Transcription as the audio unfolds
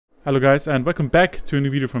Hello guys and welcome back to a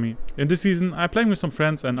new video from me. In this season I'm playing with some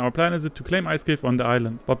friends and our plan is to claim Ice Cave on the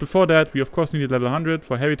island. But before that we of course need level 100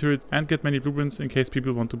 for heavy turrets and get many blueprints in case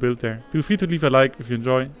people want to build there. Feel free to leave a like if you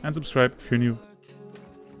enjoy and subscribe if you're new.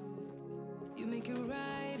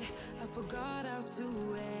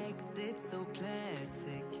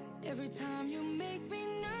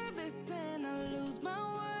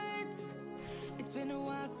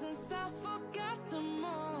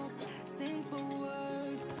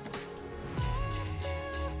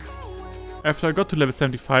 After I got to level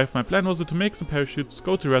 75, my plan was to make some parachutes,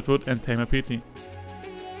 go to Redwood and tame a PT.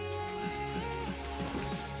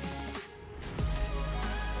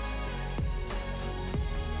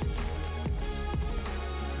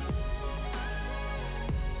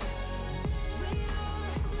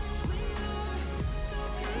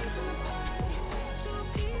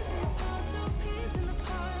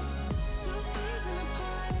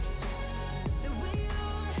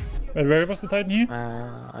 Wait, where was the Titan here?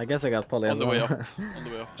 I guess I got poly on the way up. On the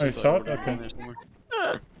way up. Oh, you saw it? Okay.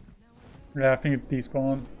 Yeah, I think it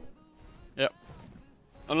despawned. Yeah.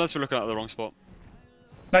 Unless we're looking at the wrong spot.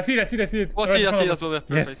 I see it. Oh, I see it as well.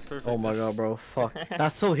 Yes. Perfect. Oh my god, bro. Fuck.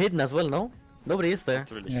 That's so hidden as well, no? Nobody is there.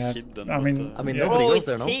 That's really Yeah, hidden. I mean, yeah. Nobody goes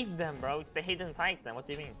there, no? It's hidden, bro. It's the hidden Titan. What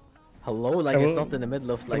do you mean? Hello? Like, it's not in the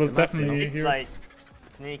middle of, like, will the map, definitely you know? It's here. like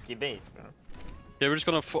sneaky base, bro. Yeah, we're just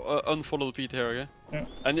gonna unfollow the PT here, okay? Yeah.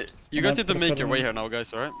 And you guys need to make your way here now,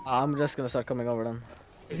 guys, alright? I'm just gonna start coming over then.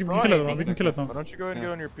 We can kill it now. We can kill it now. Why don't you go ahead and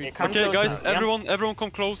get on your feet? Okay, guys, everyone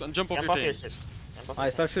come close and jump off your your thing. shit.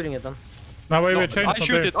 I start shooting it then. No, wait, No, chain I is not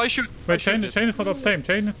shoot there. it, I shoot. Wait, chain is not off tame.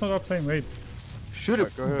 Chain is not off tame. Wait, Shoot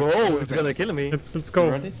it, go ahead. bro. It's gonna kill me. let's go.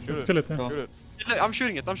 ready? Let's kill it. Yeah. Shoot it. I'm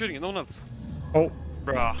shooting it, no one else. Oh,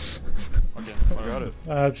 Bruh. Okay, Got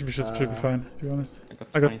it. should be fine. To be honest,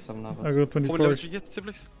 I got 27 levels. I got How many 24. levels did you get,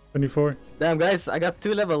 Simplex? 24. Damn, guys, I got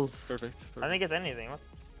 2 levels. Perfect. I didn't get anything. What?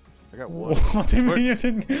 I got one. What do you mean you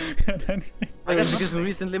didn't get any? I guess because we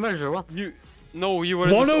recently merged or what? No, you were on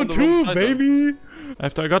the wrong 102, side, baby!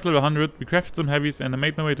 After I got level 100, we crafted some heavies and I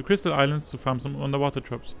made my way to Crystal Islands to farm some underwater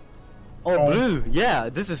traps. Oh, blue. Yeah,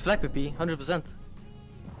 this is flag PP, 100%.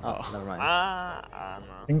 Oh, never mind.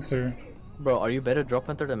 No. Think so. Bro, are you better drop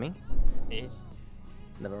hunter than me? He's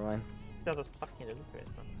Never mind. that was fucking ridiculous,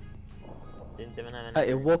 man. Didn't even have any.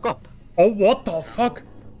 Hey, it woke up. Oh, what the fuck?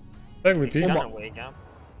 That would He's be gonna wake up.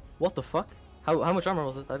 What the fuck? How much armor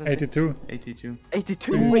was it? I didn't see. 82. 82.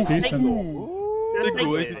 82. Ooh, Wait, decent. Big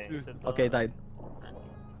boy, Wait, 82. okay, died.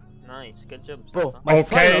 Nice, good job. Bro, Stefan. my Okay,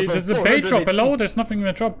 fire was this is a on bait drop. 400 Hello, there's nothing in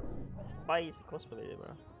the drop. Why is cosplay, bro?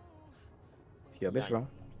 Yeah, bitch, bro.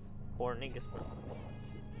 4 niggas, bro.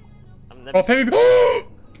 I'm Oh, never. baby.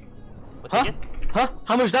 What Huh? you get? Huh?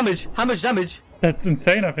 How much damage? How much damage? That's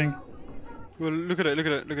insane, I think. Well, look at it.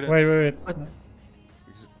 Wait.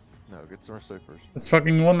 No, get some snipers. It's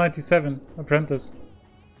fucking 197. Apprentice.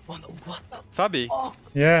 What the? Fabi.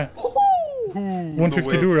 Yeah. Ooh, 150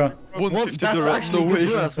 no way. Dura. 150 That's Dura, actually no good way. as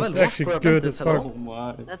well. That's What actually for a good apprentice, as fuck. hello? Oh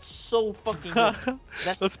my. That's so fucking good.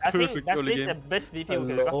 That's I think perfect that's early the game. best VP we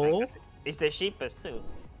could have Hello? gotten. It's the cheapest too.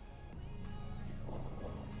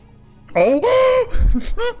 Oh!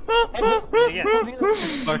 Yeah.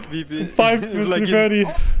 Fuck VP. 5 Like to 30.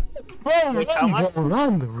 Bro, Wait, how much?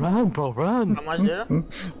 run. How much did it?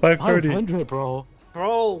 530. 500, bro.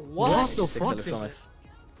 Bro, What what? the fuck is this?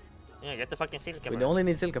 Yeah, get the fucking silk We camera. only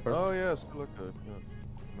need Silka Oh pearls. yes, look good. Yeah.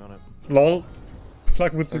 I'm on it. Lol.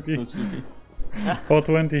 Flag Wutsuki.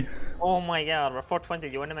 420. Oh my god, we're 420,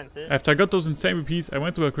 you wanna meant to? After I got those insane VPs, I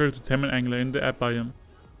went to acquire to tame an angler in the app biome.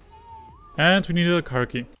 And we needed a car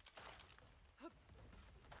key.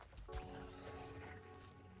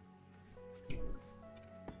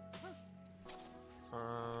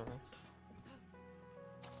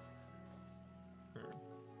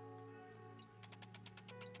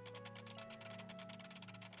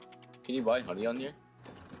 Can you buy honey on here?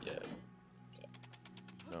 Yeah.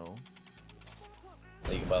 No.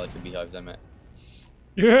 Like you can buy like the beehives I meant.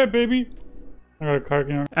 Yeah, baby! I got a car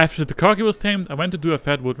key now. After the car key was tamed, I went to do a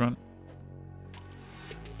fat wood run.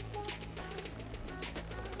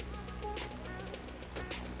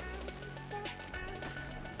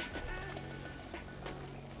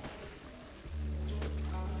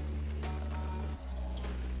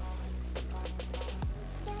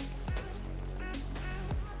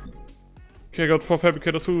 Okay, I got 4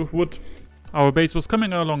 fabricators full of wood. Our base was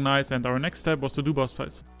coming along nice and our next step was to do boss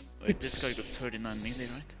fights. Wait, this guy got 39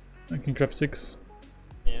 melee, right? I can craft 6.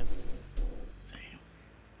 Yeah.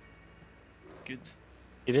 Good.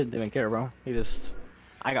 He didn't even care, bro. He just...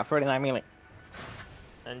 I got 39 melee.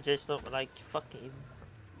 And just don't like fucking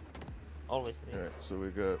always. Alright, so we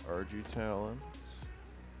got RG talents.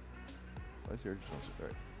 I see RG Johnson.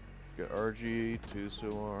 Alright. We got RG, 2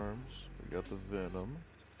 Seal Arms. We got the Venom.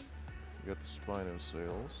 We got the Spino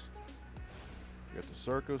Sails. We got the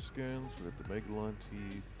Sarco Skins. We got the Megalon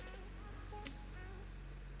Teeth.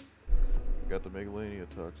 We got the Megalania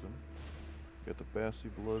Toxin. We got the Bassy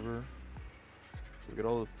Blubber. So we got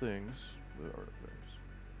all the things. The artifacts.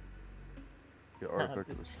 We got Artifact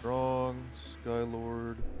of the Strong,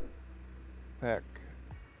 Skylord, Pack,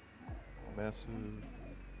 Massive.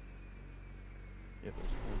 Yeah,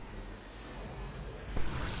 there's one.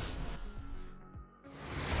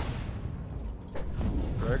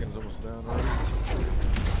 Dragon's almost down already.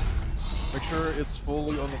 Make sure it's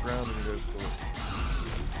fully on the ground when you guys kill it.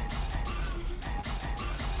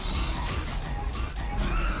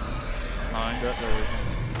 Nice. Got there.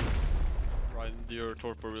 Right, your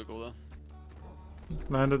torpor will go then.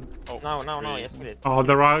 Landed. Oh, No, yes we did. Oh,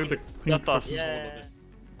 the right. The Let us Yeah. swallow it.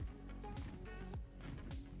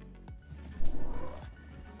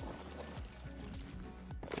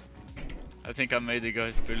 I think I made the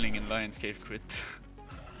guys building in Lion's Cave quit.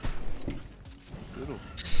 Little.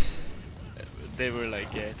 They were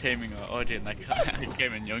like taming RJ and I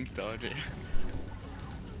came and yoinked RJ.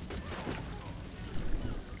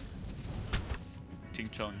 Ching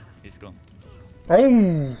Chong, he's gone.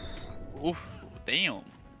 Oh! Ooh, damn.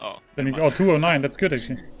 Oh, Then he, never oh, mind. 209, that's good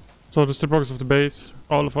actually. So this is the progress of the base.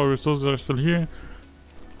 All of our resources are still here.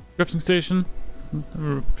 Crafting station.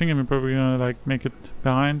 We're thinking we're probably gonna like make it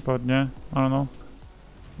behind, but yeah, I don't know.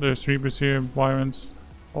 There's Reapers here, Wyrens,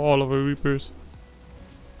 all of our Reapers.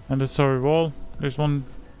 And this is our wall. There's one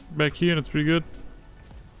back here that's pretty good.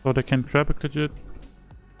 So they can trap it legit.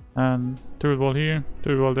 And turret wall here,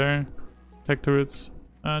 turret wall there, tech turrets.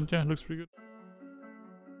 And yeah, looks pretty good.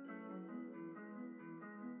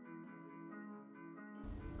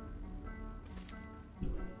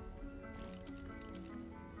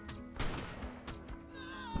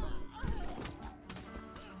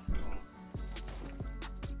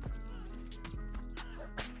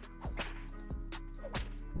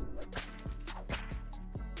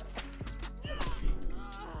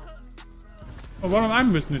 Oh, what am I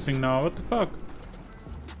missing now? What the fuck?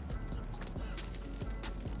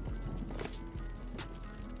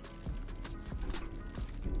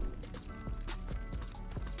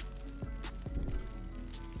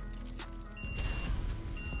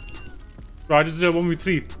 Right, this is a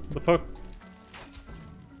 1v3. What the fuck?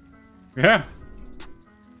 Yeah.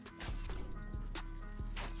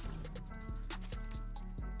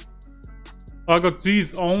 I got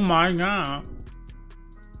these. Oh my god.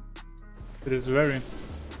 It is very.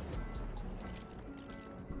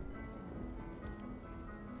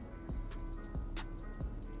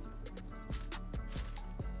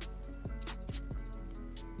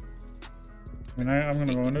 I mean, I'm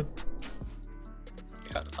gonna go on it.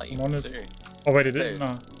 God, are you I'm on it. serious? Oh wait, it did? No,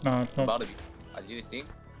 It's no, it's not. about to be. As you see. I'm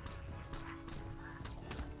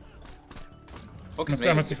Focus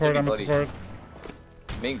gonna see for it, I'm gonna see for it.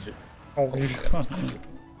 Mings. Oh, Oh you my God, thank you.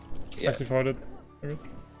 I Yeah, see for it. Okay.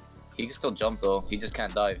 he can still jump though. He just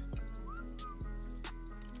can't dive.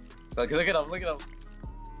 Look at him! Look at him!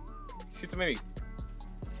 Shoot the Mimi.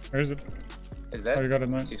 Where is it? Is Oh, that? you got it,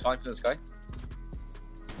 nice. He's flying from the sky.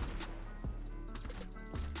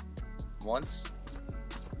 Once.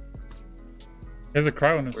 He has a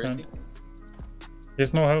crown on his Where is hand. he? He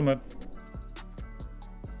has no helmet.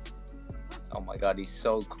 Oh my god, he's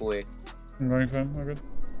so quick. I'm going for him. Oh, good.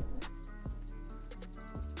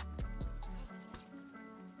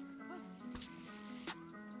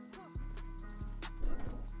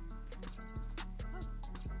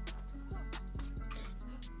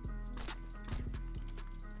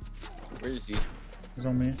 Where is he? He's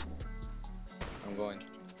on me. I'm going.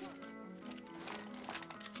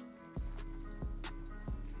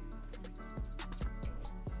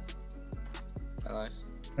 Nice.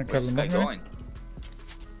 I Where's killed this him guy off, maybe? going?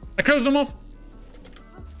 I killed him off!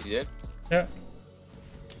 You did? Yeah.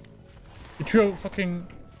 He threw a fucking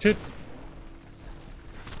shit.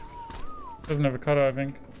 Doesn't have a cutter, I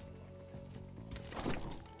think.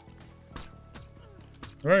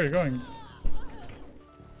 Where are you going?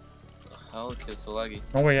 Hell, kill so laggy.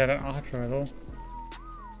 Oh wait, yeah, that Archer at all.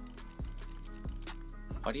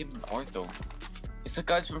 Why do you have an ortho? It's the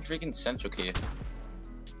guys from freaking Central Cave.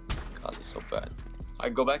 God, they're so bad. I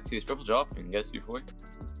can go back to his purple drop and get C4.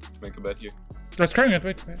 Make a bet here. Let's crying it,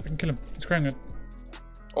 wait, I can kill him. He's crying it.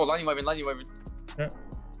 Oh, lightning weapon, lightning weapon. Yeah.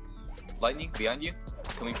 Lightning behind you,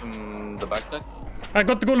 coming from the backside. I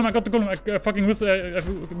got the golem, I fucking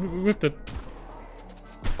whipped it.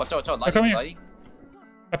 Watch out, come lightning, here. lightning.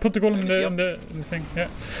 I put the golem in Maybe the thing, yeah.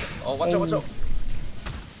 Oh, watch out, watch out.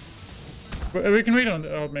 We can wait on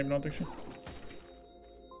it. Oh, maybe not actually.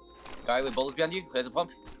 Guy with bullets behind you. There's a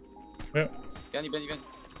pump. Yeah. Behind you, behind you, behind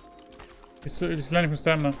you. He's landing from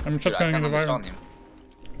stamina. I'm Dude, I shotgunning can't in the understand environment. him.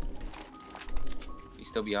 He's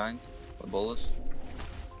still behind with bullets.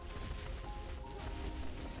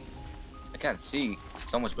 I can't see.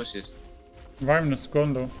 So much bushes. Environment is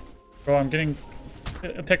gone though. Bro, I'm getting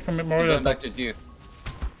attacked from He's more going back to attacks. you.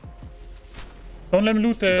 Don't let me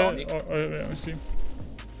loot He's on me. let me see.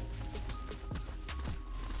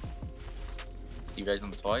 You guys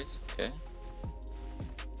on twice? Okay.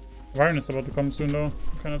 Environment is about to come soon though.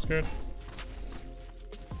 I'm kinda scared.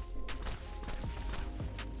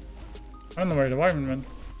 I don't know where the environment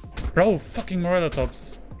went. Bro, fucking Morella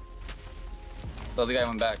tops. The other guy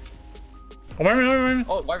went back. Oh, environment.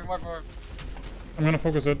 Oh, Wyvern. I'm gonna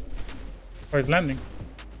focus it. Oh, he's landing.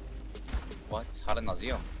 What? How did I not see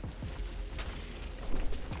him?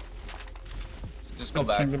 Just go He's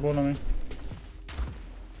back. throwing the ball on me.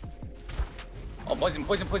 Oh, poison.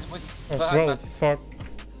 Oh, swell, fuck.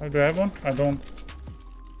 Do I have one? I don't.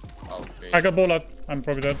 Oh, freak. I got ball up. I'm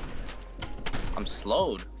probably dead. I'm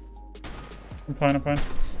slowed. I'm fine.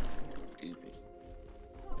 Stupid.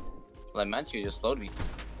 Well, I meant you just slowed me.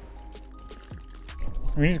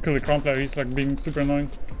 We need to kill the crown player. He's like being super annoying.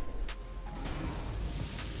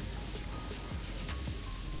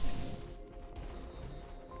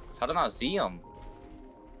 How did I not see him?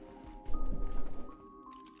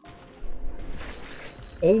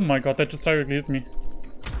 Oh my god, that just directly hit me.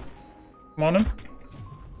 Come on him.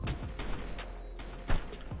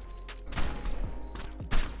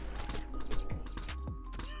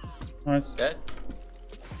 Nice. Dead?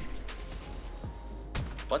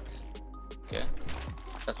 What? Okay.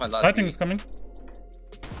 That's my last Lightning hit. is coming.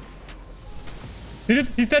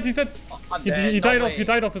 He's dead. Oh, I'm He dead. died No off. He way.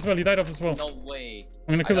 died off as well. No way.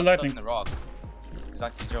 I'm gonna kill the I got lightning. stuck in the rock. There's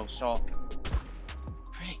actually 0 shot.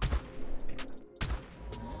 Freak.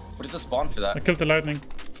 What is the spawn for I that? killed the lightning.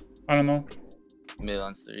 I don't know.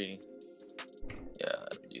 Midlands 3. Yeah,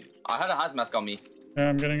 dude. I had a hazmat on me. Yeah,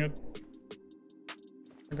 I'm getting it.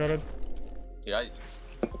 I got it. Dude,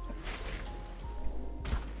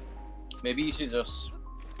 maybe you should just...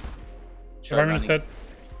 try Environment is running. dead.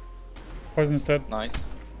 Poison is dead. Nice.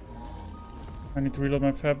 I need to reload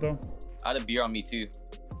my fab though. I had a beer on me too.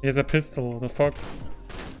 He has a pistol. The fuck?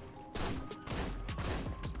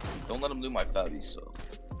 Don't let him loot my fabbies, so...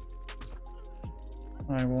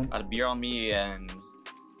 I won't. I had a beer on me and...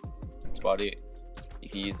 that's about it. You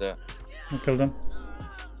can use that. I killed him.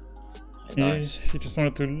 Nice. He just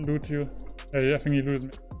wanted to loot you. I think he looted me.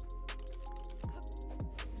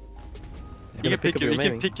 You can pick your,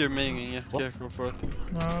 maiming. your maiming, yeah. What? Yeah, go for it.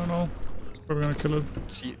 No. Probably gonna kill it.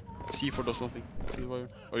 C4 does nothing.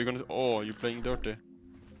 Oh, you're gonna. Oh, you're playing dirty.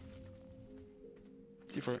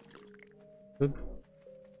 C4. Good.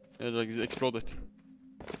 Yeah, like explode it.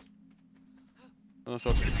 Oh,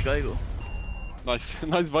 sorry. Nice,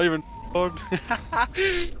 nice Wyvern. Oh,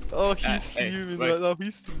 he's fuming wait. right now.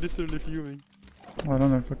 He's literally fuming. I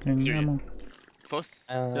don't have fucking Do you- ammo. Fuss.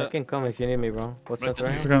 I can come if you need me, bro. What's Right, that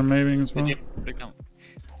right He's here? got maving as well. Look down.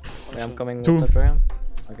 Yeah, I'm coming. Two. What's that right?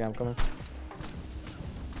 Okay, I'm coming.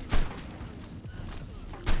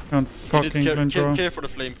 Can't You fucking need cleanse draw. care for the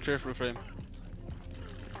flame. Care for the flame.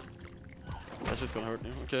 That's just gonna hurt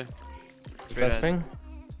you. Okay. Straight That ahead. thing.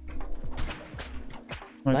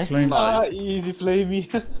 Nice Nice. flame. Nice. Easy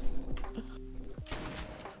flamey.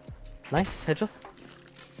 Nice headshot.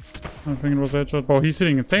 I think it was a headshot. Oh, he's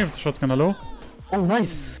sitting insane with the shotgun. Hello? Oh,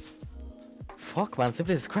 nice. Fuck, man.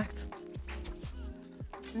 Simplex is cracked.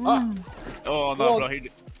 Oh no, What? bro,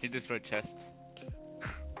 he destroyed chest.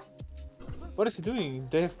 What is he doing?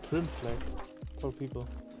 They have prim flag. Poor people.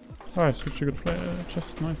 Oh, it's such a good play.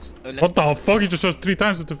 Just nice. Left, What the fuck? He just shot 3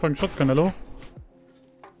 times with the fucking shotgun. Hello?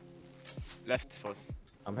 left Fuss.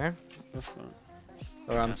 I'm here.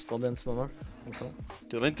 Or I'm spawned in somewhere. Okay.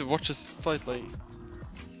 Dude, I need to watch this fight, like.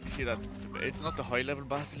 You see that? It's not the high level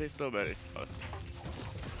basilisk though, but it's us.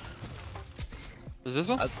 Is this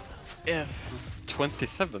one? Yeah.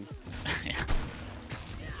 27.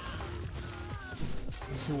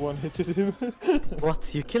 You one-hitted him.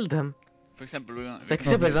 What? You killed him? For example, we Like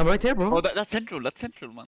Simplex, I'm right here, bro. Oh, that's central, man.